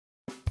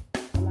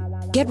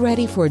Get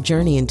ready for a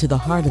journey into the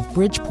heart of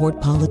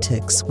Bridgeport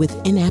politics with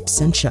In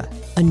Absentia,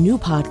 a new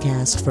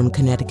podcast from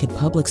Connecticut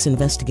Public's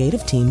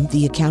investigative team,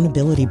 The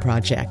Accountability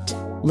Project.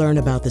 Learn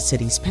about the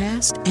city's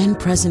past and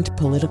present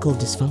political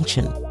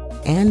dysfunction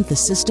and the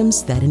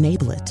systems that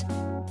enable it.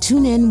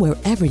 Tune in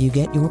wherever you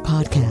get your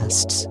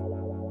podcasts.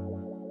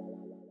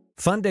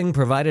 Funding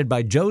provided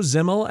by Joe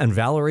Zimmel and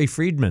Valerie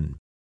Friedman.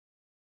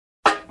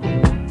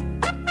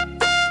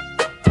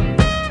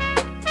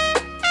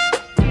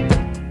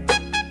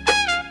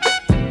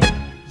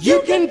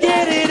 You can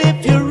get it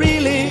if you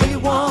really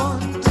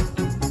want.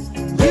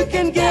 You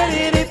can get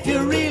it if you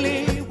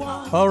really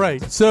want. All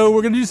right, so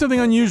we're going to do something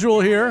unusual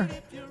here.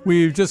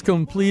 We've just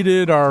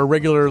completed our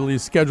regularly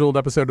scheduled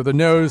episode of The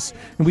Nose,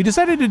 and we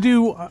decided to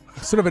do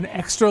sort of an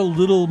extra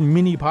little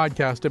mini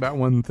podcast about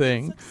one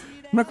thing.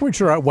 I'm not quite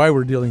sure why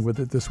we're dealing with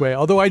it this way,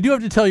 although I do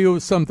have to tell you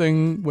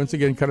something, once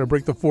again, kind of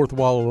break the fourth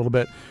wall a little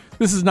bit.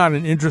 This is not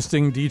an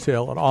interesting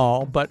detail at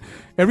all, but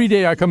every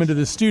day I come into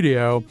the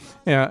studio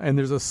and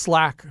there's a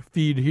Slack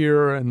feed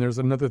here and there's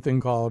another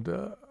thing called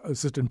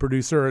assistant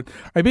producer.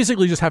 I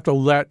basically just have to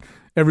let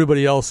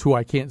everybody else who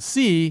I can't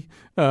see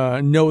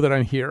know that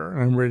I'm here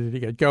and I'm ready to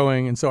get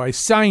going. And so I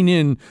sign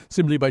in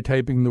simply by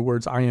typing the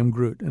words, I am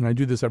Groot. And I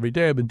do this every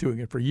day. I've been doing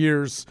it for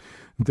years.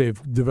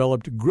 They've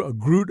developed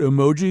Groot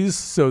emojis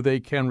so they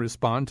can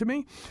respond to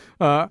me.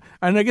 And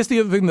I guess the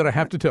other thing that I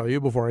have to tell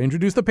you before I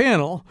introduce the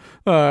panel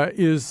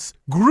is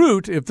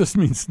Groot, if this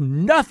means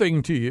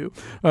nothing to you.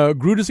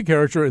 Groot is a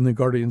character in the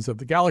Guardians of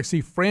the Galaxy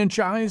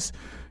franchise.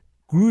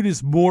 Groot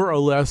is more or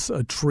less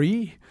a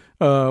tree.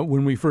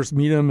 When we first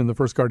meet him in the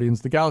first Guardians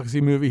of the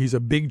Galaxy movie, he's a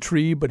big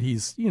tree, but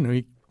he's,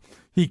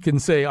 he can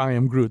say, I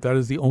am Groot. That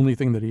is the only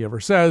thing that he ever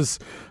says.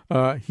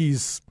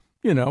 He's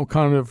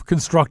kind of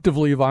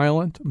constructively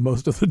violent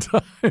most of the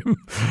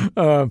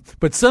time.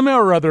 But somehow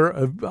or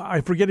other,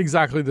 I forget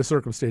exactly the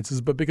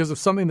circumstances, but because of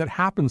something that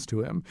happens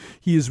to him,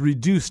 he is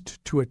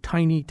reduced to a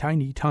tiny,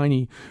 tiny,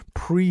 tiny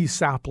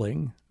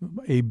pre-sapling,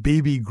 a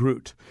baby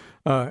Groot.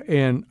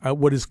 And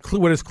what has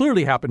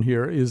clearly happened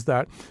here is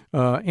that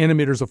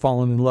animators have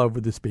fallen in love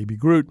with this baby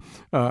Groot,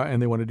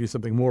 and they want to do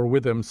something more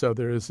with him. So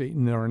there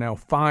are now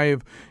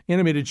 5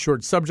 animated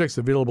short subjects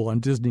available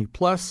on Disney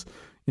Plus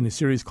in a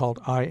series called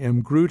I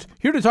Am Groot.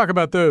 Here to talk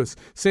about those,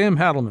 Sam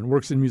Hadelman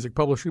works in music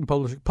publishing,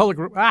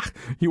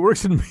 he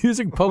works in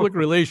music public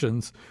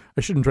relations.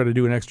 I shouldn't try to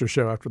do an extra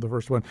show after the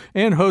first one.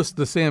 And hosts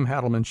the Sam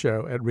Hadelman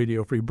Show at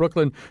Radio Free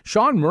Brooklyn.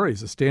 Sean Murray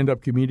is a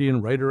stand-up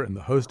comedian, writer, and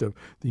the host of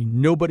the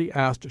Nobody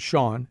Asked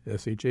Sean,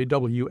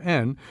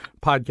 SHAWN,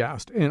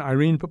 podcast. And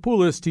Irene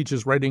Papoulis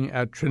teaches writing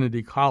at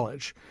Trinity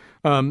College.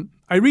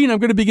 Irene, I'm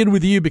going to begin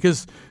with you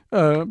because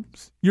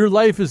your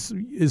life is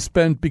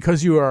spent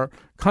because you are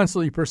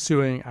constantly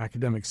pursuing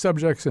academic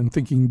subjects and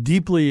thinking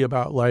deeply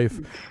about life.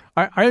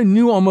 I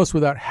knew almost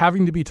without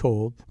having to be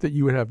told that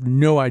you would have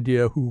no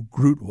idea who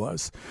Groot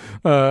was.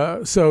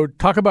 So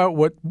talk about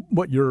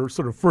what your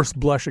sort of first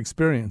blush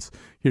experience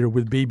here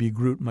with baby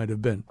Groot might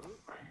have been.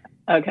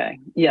 Okay.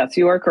 Yes,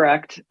 you are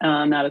correct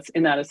in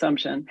that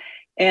assumption.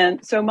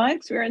 And so my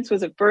experience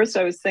was, at first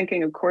I was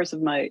thinking, of course,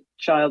 of my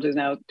child who's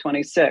now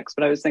 26,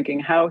 but I was thinking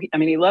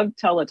he loved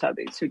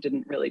Teletubbies who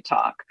didn't really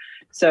talk.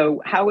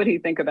 So how would he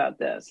think about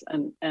this?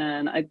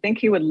 And I think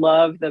he would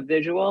love the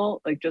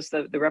visual, like just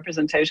the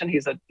representation.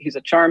 He's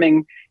a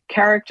charming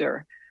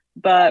character.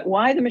 But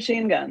why the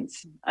machine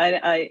guns?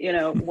 Why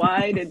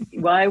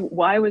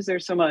was there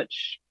so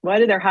much? Why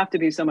did there have to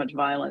be so much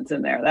violence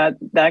in there?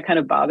 That kind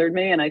of bothered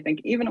me, and I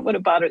think even it would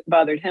have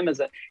bothered him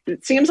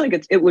it seems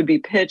like it would be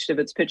pitched, if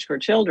it's pitched for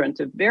children,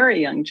 to very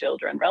young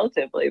children,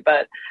 relatively.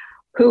 But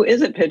who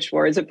is it pitched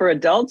for? Is it for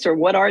adults, or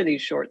what are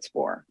these shorts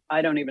for?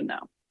 I don't even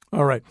know.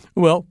 All right.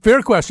 Well,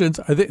 fair questions.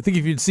 I think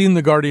if you'd seen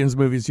the Guardians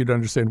movies, you'd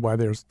understand why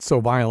they're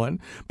so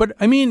violent. But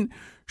I mean,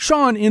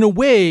 Sean, in a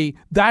way,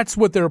 that's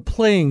what they're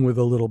playing with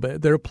a little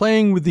bit. They're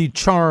playing with the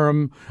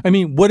charm. I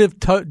mean, what if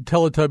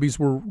Teletubbies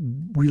were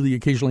really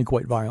occasionally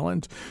quite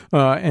violent?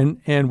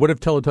 And what if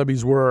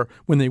Teletubbies were,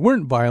 when they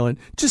weren't violent,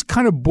 just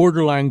kind of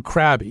borderline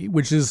crabby,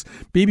 which is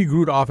Baby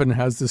Groot often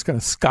has this kind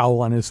of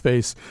scowl on his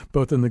face,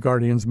 both in the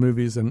Guardians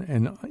movies and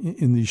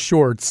in these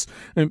shorts.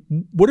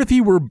 And what if he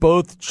were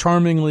both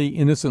charmingly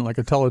innocent like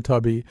a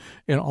Teletubby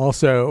and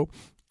also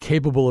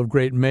capable of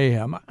great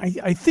mayhem?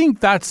 I think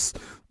that's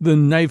the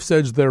knife's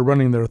edge they're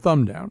running their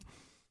thumb down.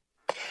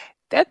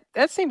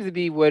 That seems to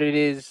be what it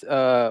is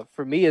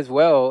for me as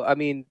well. I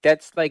mean,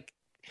 that's like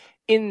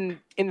in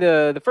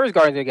the first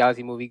Guardians of the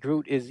Galaxy movie,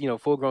 Groot is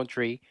full grown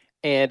tree,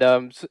 and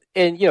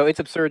it's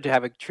absurd to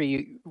have a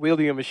tree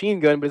wielding a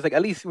machine gun, but it's like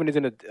at least when he's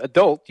an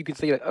adult, you can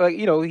say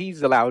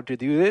he's allowed to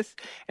do this.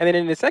 And then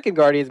in the second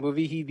Guardians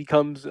movie, he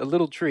becomes a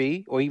little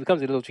tree, or he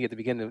becomes a little tree at the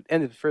beginning and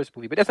end of the first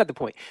movie. But that's not the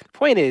point. The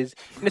point is,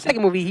 in the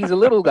second movie, he's a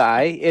little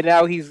guy, and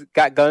now he's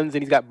got guns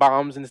and he's got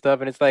bombs and stuff,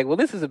 and it's like, well,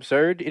 this is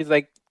absurd. It's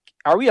like,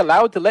 are we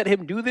allowed to let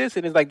him do this?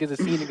 And it's like, there's a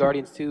scene in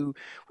Guardians 2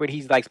 where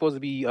he's like supposed to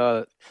be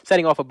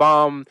setting off a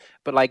bomb,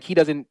 but like he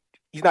doesn't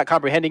he's not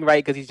comprehending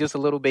right because he's just a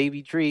little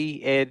baby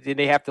tree, and then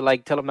they have to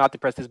like tell him not to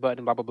press this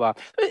button, blah blah blah.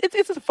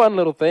 It's a fun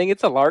little thing.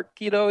 It's a lark,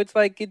 It's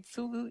like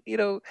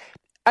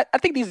I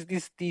think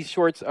these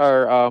shorts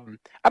are.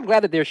 I'm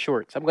glad that they're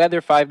shorts. I'm glad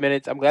they're 5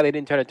 minutes. I'm glad they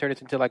didn't try to turn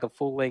this into like a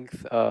full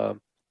length.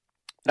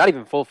 Not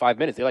even full 5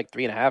 minutes. They're like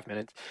 3.5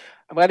 minutes.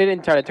 I'm glad they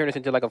didn't try to turn this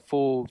into like a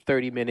full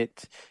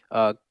 30-minute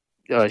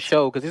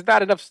show because there's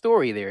not enough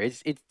story there.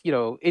 It's it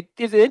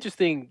is an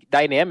interesting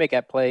dynamic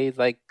at play. It's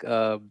like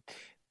the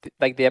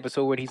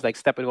episode where he's like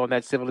stepping on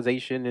that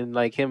civilization and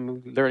like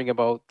him learning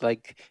about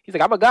like he's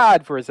like I'm a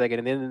god for a second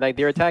and then like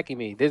they're attacking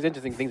me. There's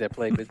interesting things at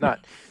play, but it's not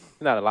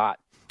a lot.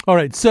 All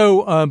right.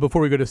 So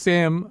before we go to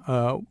Sam,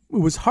 it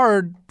was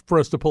hard for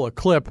us to pull a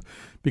clip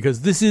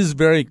because this is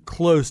very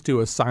close to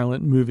a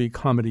silent movie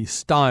comedy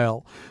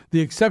style.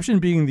 The exception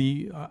being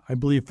the, I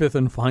believe, fifth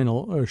and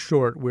final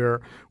short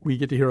where we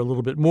get to hear a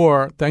little bit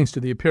more thanks to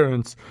the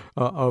appearance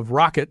of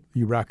Rocket,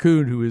 the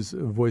raccoon, who is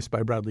voiced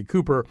by Bradley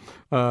Cooper.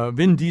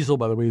 Vin Diesel,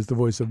 by the way, is the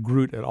voice of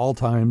Groot at all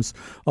times,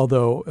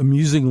 although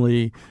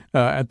amusingly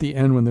at the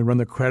end when they run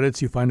the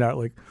credits, you find out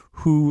like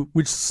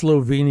which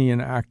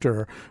Slovenian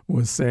actor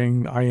was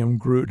saying "I am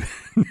Groot"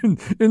 in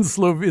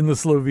the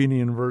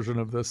Slovenian version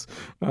of this,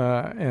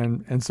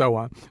 and so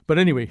on. But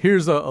anyway,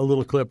 here's a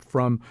little clip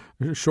from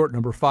short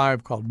number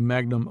 5 called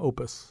Magnum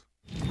Opus.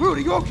 Groot,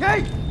 are you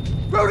okay?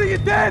 Groot, are you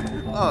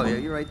dead? Oh, yeah,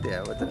 you're right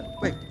there. What the?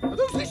 Wait, are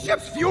those the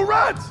ship's fuel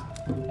rods?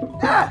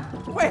 Ah!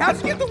 Wait, how'd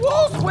you get the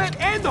walls wet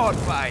and on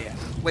fire?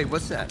 Wait,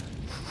 what's that?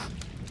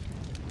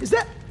 Is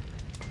that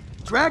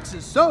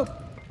Drax's soap?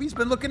 He's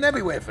been looking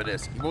everywhere for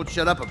this. He won't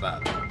shut up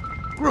about it.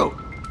 Groot,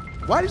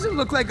 why does it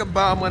look like a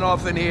bomb went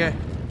off in here?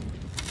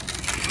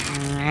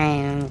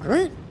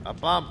 Groot? A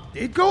bomb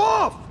did go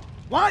off.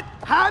 What?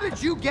 How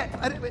did you get...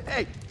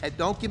 Hey,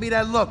 don't give me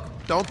that look.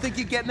 Don't think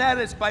you're getting at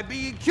us by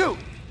being cute.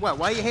 What,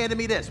 why are you handing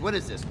me this? What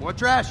is this, more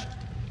trash?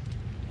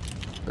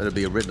 Better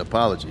be a written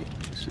apology.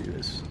 Let's see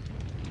this.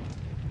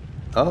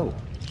 Oh,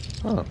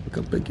 look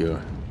how big you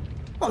are.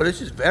 Oh, this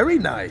is very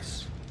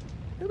nice.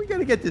 Hey, we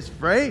gotta get this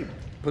framed.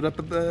 Put up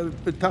at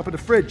the top of the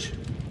fridge.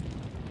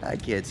 I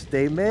can't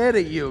stay mad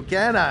at you,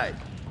 can I?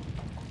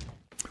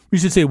 We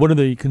should say one of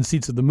the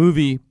conceits of the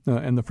movie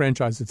and the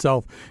franchise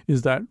itself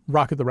is that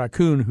Rocket the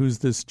Raccoon, who's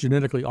this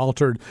genetically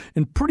altered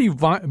and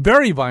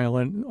very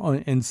violent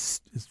and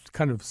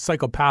kind of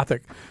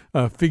psychopathic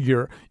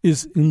figure,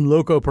 is in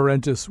loco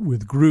parentis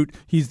with Groot.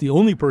 He's the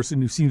only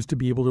person who seems to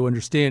be able to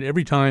understand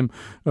every time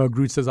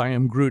Groot says, "I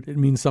am Groot," it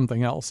means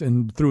something else.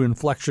 And through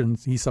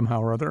inflections, he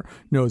somehow or other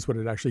knows what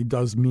it actually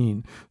does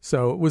mean.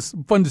 So it was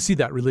fun to see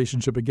that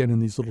relationship again in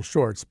these little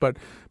shorts. But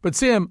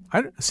Sam,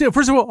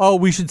 first of all,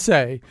 we should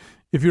say,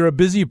 if you're a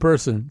busy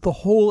person, the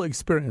whole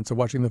experience of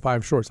watching the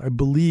 5 shorts, I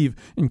believe,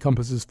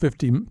 encompasses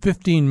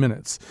 15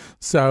 minutes.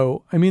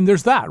 So, I mean,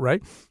 there's that,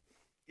 right?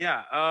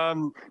 Yeah.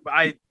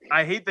 I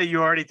hate that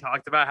you already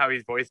talked about how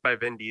he's voiced by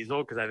Vin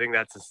Diesel because I think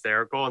that's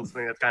hysterical and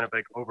something that's kind of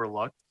like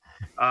overlooked.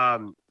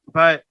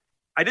 But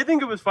I did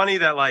think it was funny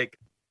that like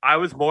I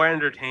was more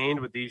entertained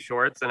with these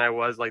shorts than I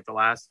was like the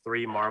last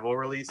 3 Marvel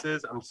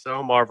releases. I'm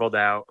so marveled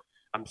out.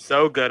 I'm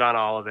so good on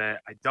all of it.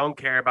 I don't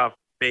care about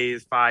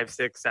phase 5,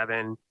 6,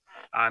 7.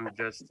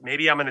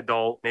 Maybe I'm an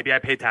adult. Maybe I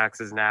pay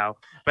taxes now.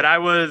 But I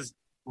was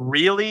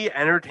really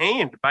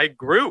entertained by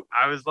Groot.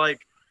 I was like,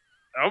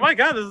 oh my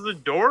God, this is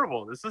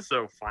adorable. This is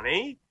so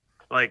funny.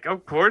 Like,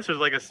 of course, there's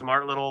like a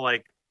smart little,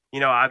 like,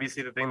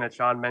 obviously the thing that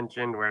Sean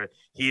mentioned where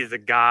he is a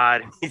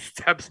god and he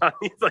steps on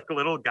these like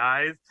little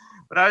guys.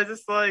 But I was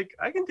just like,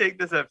 I can take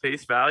this at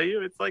face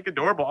value. It's like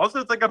adorable.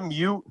 Also, it's like a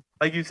mute,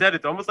 like you said,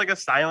 it's almost like a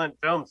silent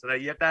film so that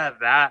you have to have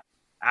that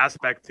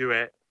aspect to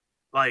it.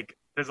 Like,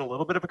 there's a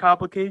little bit of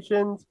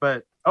complications,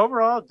 but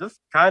overall, just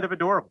kind of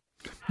adorable.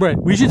 Right.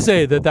 We should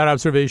say that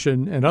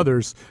observation and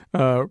others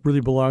really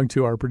belong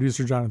to our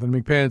producer, Jonathan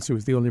McPants, who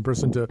was the only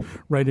person to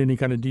write any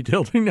kind of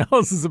detailed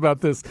analysis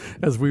about this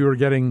as we were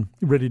getting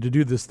ready to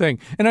do this thing.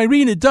 And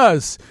Irene, it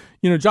does,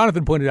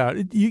 Jonathan pointed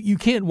out, you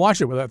can't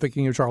watch it without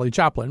thinking of Charlie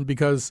Chaplin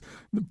because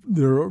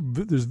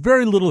there's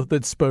very little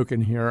that's spoken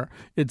here.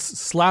 It's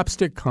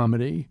slapstick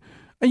comedy.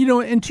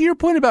 And to your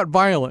point about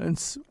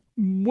violence,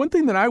 one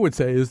thing that I would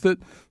say is that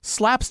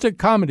slapstick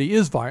comedy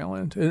is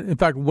violent. In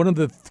fact, one of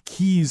the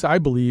keys, I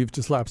believe,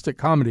 to slapstick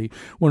comedy,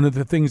 one of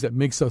the things that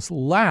makes us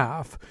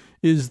laugh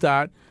is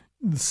that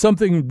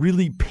something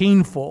really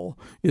painful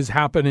is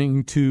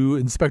happening to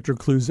Inspector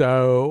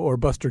Clouseau or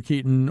Buster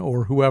Keaton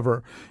or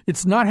whoever.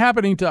 It's not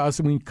happening to us,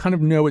 and we kind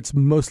of know it's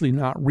mostly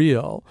not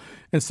real.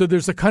 And so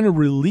there's a kind of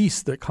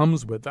release that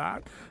comes with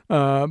that.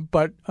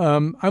 But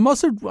I'm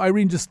also,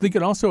 Irene, just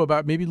thinking also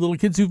about maybe little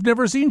kids who've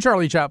never seen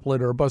Charlie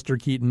Chaplin or Buster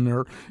Keaton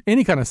or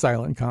any kind of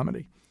silent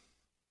comedy.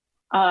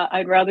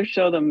 I'd rather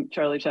show them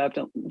Charlie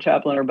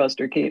Chaplin or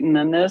Buster Keaton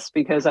than this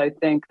because I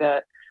think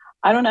that,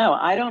 I don't know,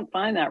 I don't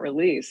find that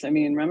release. I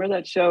mean, remember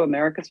that show,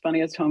 America's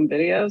Funniest Home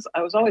Videos?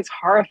 I was always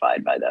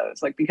horrified by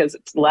those, like, because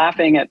it's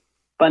laughing at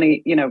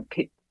funny,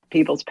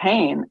 people's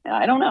pain.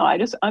 I don't know.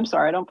 I'm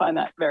sorry, I don't find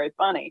that very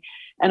funny.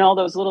 And all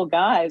those little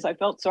guys, I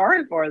felt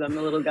sorry for them,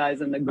 the little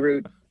guys in the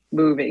Groot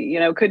movie? You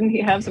know, couldn't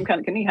he have some kind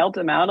of, can he help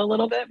him out a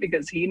little bit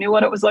because he knew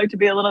what it was like to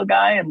be a little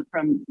guy and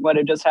from what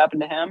had just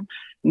happened to him?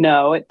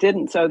 No, it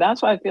didn't. So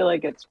that's why I feel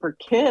like it's for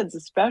kids,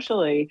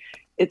 especially,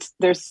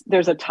 there's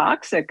a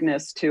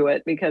toxicness to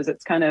it because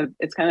it's kind of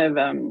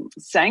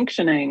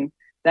sanctioning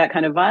that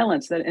kind of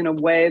violence that in a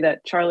way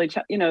that Charlie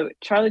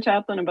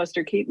Chaplin and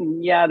Buster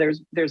Keaton, yeah,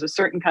 there's a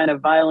certain kind of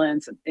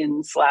violence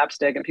in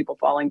slapstick and people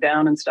falling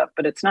down and stuff,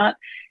 but it's not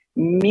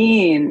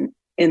mean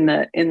in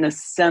the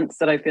sense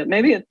that I feel.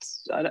 Maybe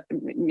it's,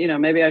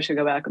 maybe I should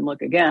go back and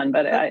look again,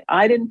 but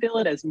I didn't feel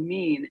it as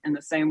mean in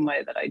the same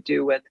way that I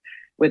do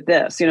with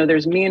this. You know,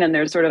 there's mean and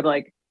there's sort of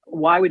like,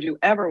 why would you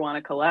ever want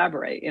to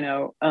collaborate,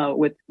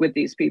 with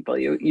these people?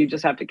 You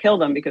just have to kill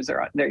them because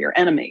they're your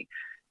enemy.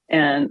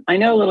 And I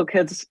know little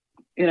kids,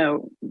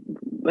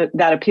 but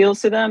that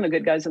appeals to them, the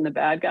good guys and the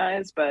bad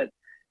guys, but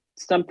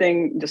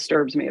something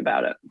disturbs me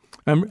about it.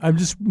 I'm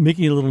just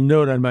making a little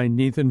note on my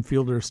Nathan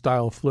Fielder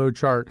style flow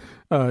chart.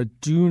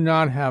 Do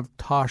not have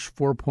Tosh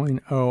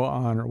 4.0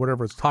 on, or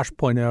whatever it's Tosh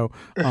 0.0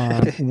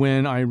 on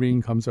when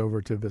Irene comes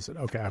over to visit.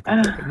 Okay,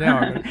 now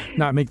I'm going to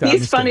not make that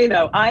He's mistake. funny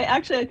though.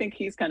 I think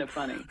he's kind of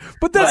funny.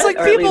 But that's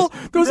like people,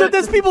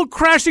 that's people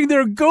crashing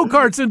their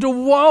go-karts into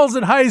walls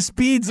at high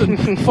speeds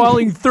and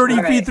falling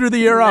 30 feet through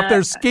the air off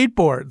their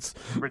skateboards.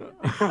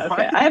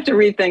 Okay, I have to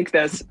rethink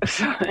this.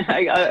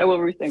 I will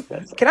rethink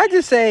this. Can I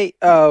just say,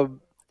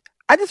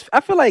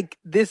 I feel like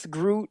this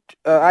Groot,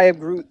 I am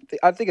Groot.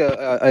 I think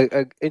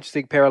a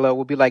interesting parallel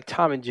would be like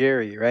Tom and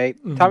Jerry, right?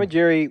 Mm-hmm. Tom and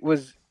Jerry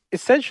was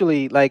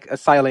essentially like a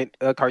silent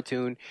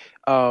cartoon.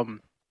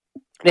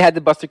 They had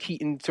the Buster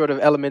Keaton sort of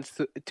elements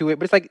to it,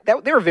 but it's like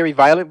they were very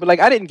violent. But like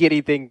I didn't get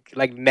anything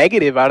like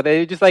negative out of it. It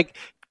was just like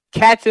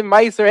cats and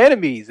mice are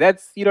enemies.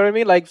 That's, you know what I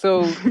mean? Like,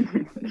 so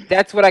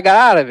that's what I got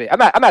out of it.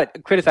 I'm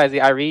not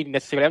criticizing Irene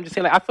necessarily. I'm just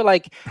saying, like, I feel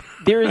like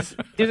there's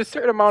a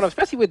certain amount of,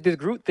 especially with this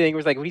Groot thing, where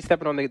it's like when he's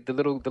stepping on the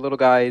little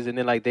guys and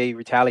then like they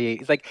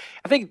retaliate. It's like,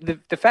 I think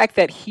the fact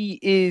that he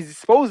is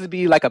supposed to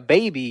be like a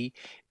baby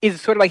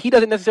is sort of like he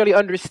doesn't necessarily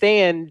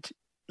understand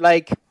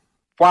like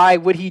why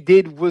what he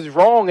did was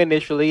wrong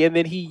initially, and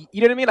then he,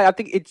 you know what I mean? Like I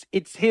think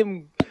it's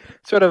him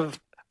sort of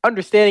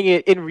understanding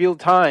it in real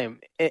time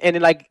and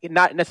like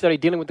not necessarily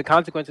dealing with the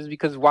consequences,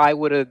 because why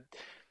would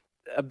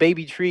a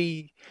baby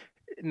tree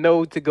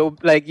know to go,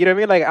 like, you know what I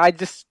mean? Like I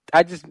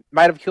just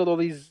might have killed all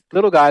these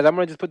little guys. I'm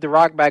gonna just put the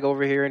rock back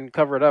over here and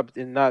cover it up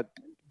and not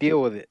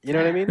deal with it. You know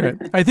what I mean? Right.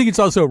 I think it's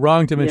also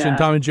wrong to mention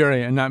Tom and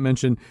Jerry and not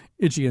mention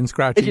Itchy and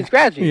Scratchy. Itchy and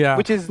Scratchy, yeah,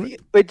 which is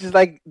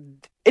like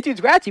Itchy and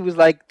Scratchy was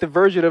like the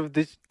version of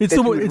this it's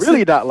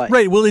that not like.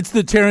 Right. Well, it's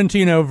the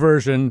Tarantino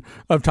version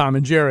of Tom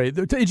and Jerry.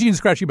 Itchy and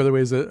Scratchy, by the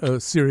way, is a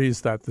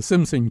series that the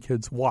Simpson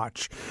kids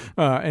watch,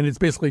 and it's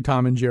basically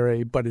Tom and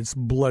Jerry, but it's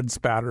blood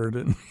spattered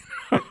and.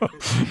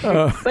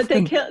 But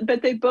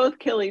they both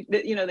kill.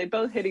 They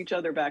both hit each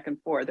other back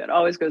and forth. It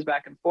always goes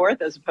back and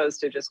forth, as opposed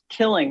to just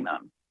killing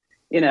them.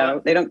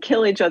 They don't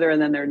kill each other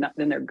and then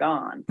they're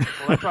gone.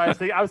 Well, that's why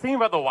I was thinking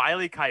about the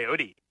Wile E.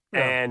 Coyote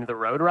and the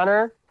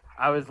Roadrunner.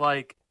 I was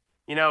like,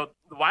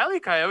 the Wile E.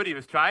 Coyote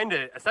was trying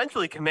to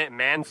essentially commit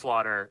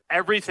manslaughter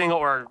every single,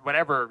 or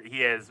whatever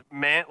he is,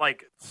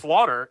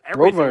 slaughter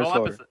every single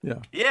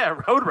episode. Yeah,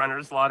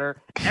 Roadrunner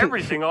slaughter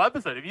every single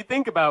episode. If you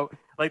think about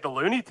like the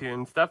Looney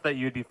Tunes stuff that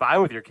you'd be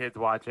fine with your kids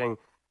watching,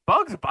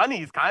 Bugs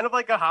Bunny's kind of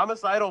like a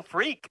homicidal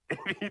freak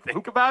if you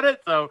think about it.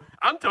 So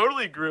I'm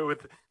totally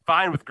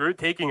fine with Groot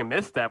taking a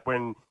misstep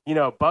when,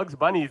 Bugs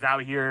Bunny's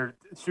out here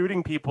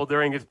shooting people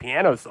during his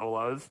piano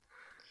solos.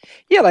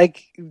 Yeah,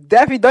 like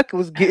Daffy Duck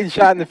was getting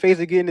shot in the face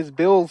and getting his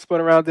bill spun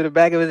around to the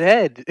back of his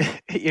head.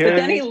 He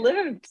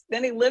lived.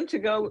 Then he lived to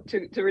go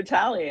to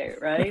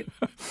retaliate, right?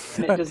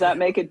 Does that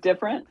make it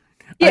different?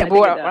 Yeah,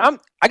 but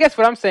I guess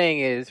what I'm saying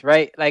is,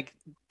 right, like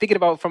thinking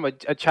about from a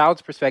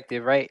child's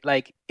perspective, right?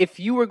 Like if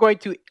you were going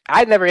to,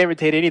 I never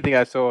imitated anything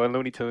I saw in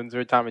Looney Tunes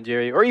or Tom and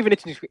Jerry or even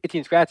Itchy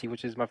and Scratchy,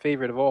 which is my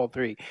favorite of all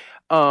three.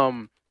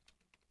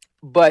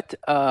 But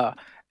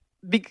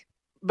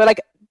like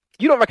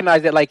you don't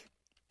recognize that, like,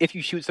 if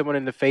you shoot someone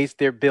in the face,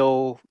 their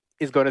bill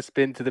is going to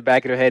spin to the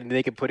back of their head and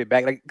they can put it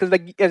back. Like, because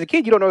like as a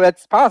kid, you don't know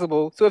that's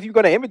possible. So if you're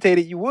going to imitate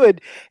it, you would.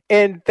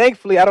 And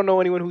thankfully, I don't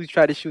know anyone who's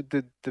tried to shoot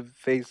the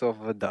face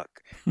off of a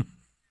duck.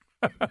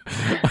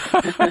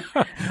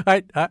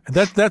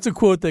 That's a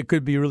quote that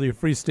could be really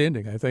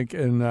freestanding, I think.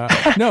 And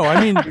no,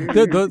 I mean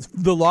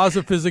the laws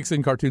of physics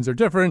in cartoons are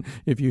different.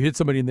 If you hit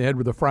somebody in the head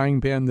with a frying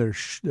pan, their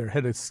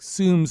head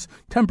assumes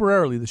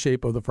temporarily the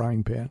shape of the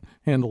frying pan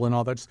handle and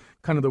all. That's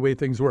kind of the way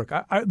things work.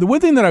 The one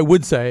thing that I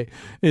would say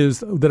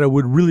is that I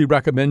would really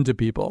recommend to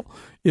people,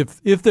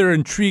 if they're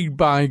intrigued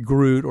by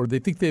Groot or they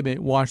think they may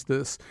watch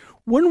this,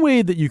 one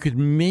way that you could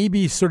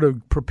maybe sort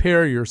of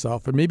prepare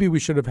yourself, and maybe we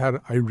should have had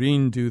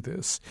Irene do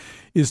this,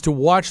 is to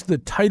watch the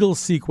title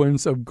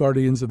sequence of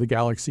Guardians of the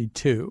Galaxy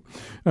 2.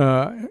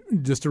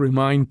 Just to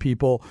remind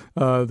people,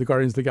 the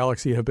Guardians of the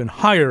Galaxy have been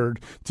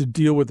hired to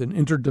deal with an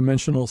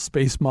interdimensional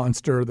space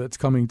monster that's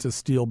coming to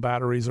steal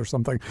batteries or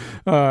something.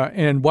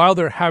 And while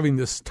they're having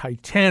this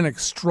titanic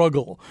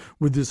struggle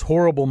with this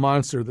horrible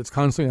monster that's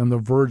constantly on the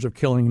verge of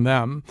killing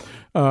them,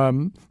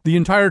 the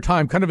entire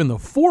time, kind of in the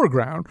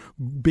foreground,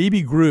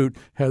 Baby Groot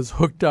has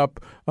hooked up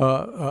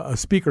a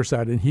speaker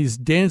set, and he's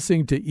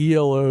dancing to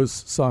ELO's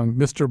song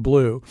 "Mr.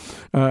 Blue"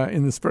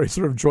 in this very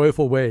sort of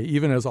joyful way,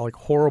 even as like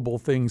horrible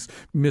things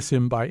miss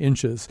him by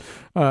inches.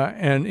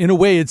 And in a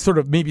way, it sort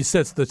of maybe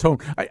sets the tone.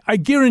 I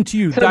guarantee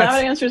you. So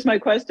that answers my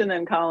question,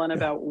 then, Colin,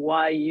 about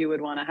why you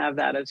would want to have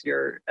that as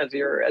your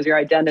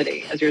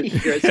identity, as your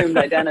assumed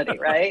identity,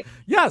 right?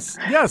 Yes.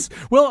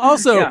 Well,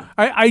 also,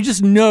 I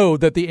just know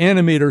that the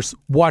animators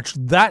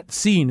watched that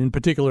scene in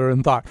particular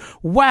and thought,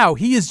 wow,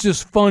 he is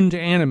just fun to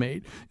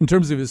animate in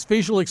terms of his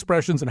facial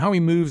expressions and how he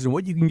moves and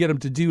what you can get him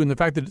to do, and the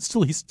fact that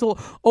he's still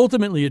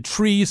ultimately a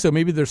tree, so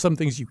maybe there's some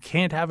things you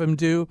can't have him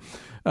do.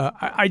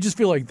 I just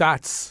feel like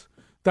that's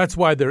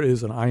why there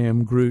is an I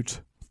Am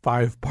Groot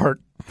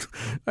 5-part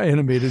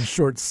animated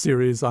short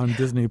series on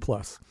Disney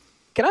Plus.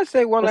 Can I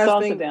say one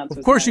last thing?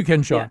 Of course you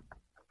can, Sean. Yeah.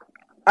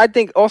 I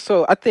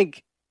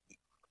think,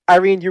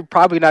 Irene, you're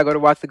probably not going to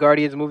watch the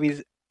Guardians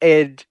movies,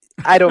 and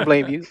I don't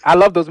blame you. I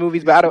love those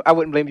movies, but I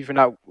wouldn't blame you for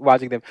not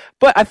watching them.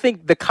 But I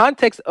think the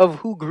context of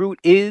who Groot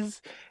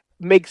is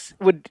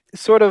would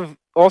sort of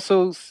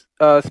also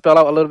spell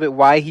out a little bit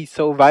why he's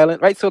so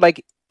violent, right? So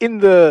like in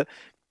the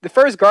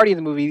first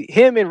Guardians movie,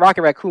 him and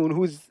Rocket Raccoon,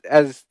 who's,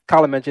 as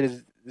Colin mentioned,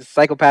 is a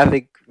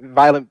psychopathic,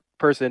 violent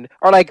person,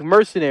 are like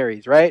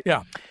mercenaries, right?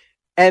 Yeah.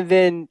 And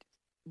then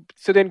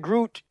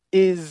Groot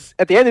is,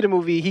 at the end of the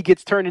movie, he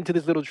gets turned into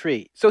this little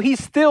tree. So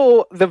he's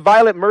still the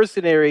violent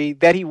mercenary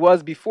that he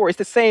was before. It's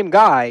the same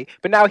guy,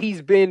 but now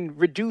he's been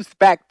reduced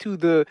back to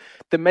the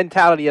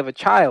mentality of a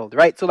child,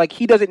 right? So like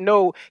he doesn't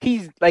know,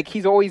 he's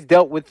always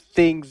dealt with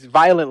things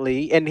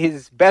violently, and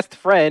his best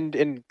friend,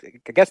 and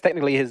I guess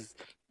technically his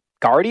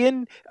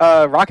guardian,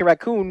 Rocket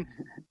Raccoon,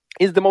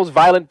 is the most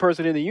violent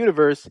person in the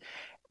universe,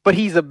 but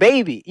he's a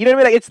baby. You know what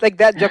I mean? Like, it's like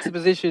that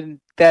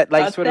juxtaposition that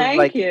like sort of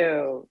like. Thank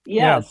you.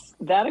 Yes,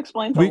 that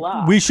explains a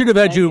lot. We should have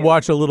had you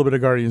watch a little bit of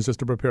Guardians just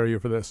to prepare you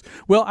for this.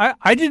 Well,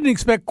 I didn't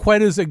expect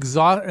quite as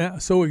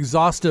so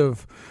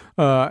exhaustive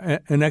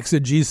an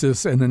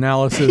exegesis and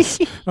analysis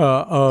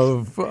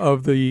of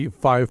the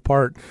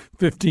 5-part,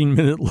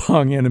 15-minute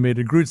long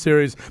animated Groot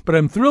series, but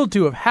I'm thrilled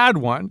to have had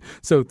one.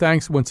 So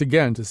thanks once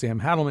again to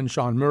Sam Hadelman,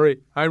 Sean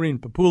Murray, Irene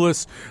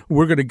Papoulis.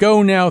 We're going to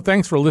go now.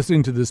 Thanks for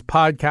listening to this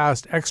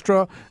podcast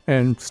extra,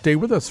 and stay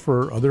with us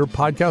for other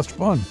podcast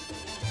fun.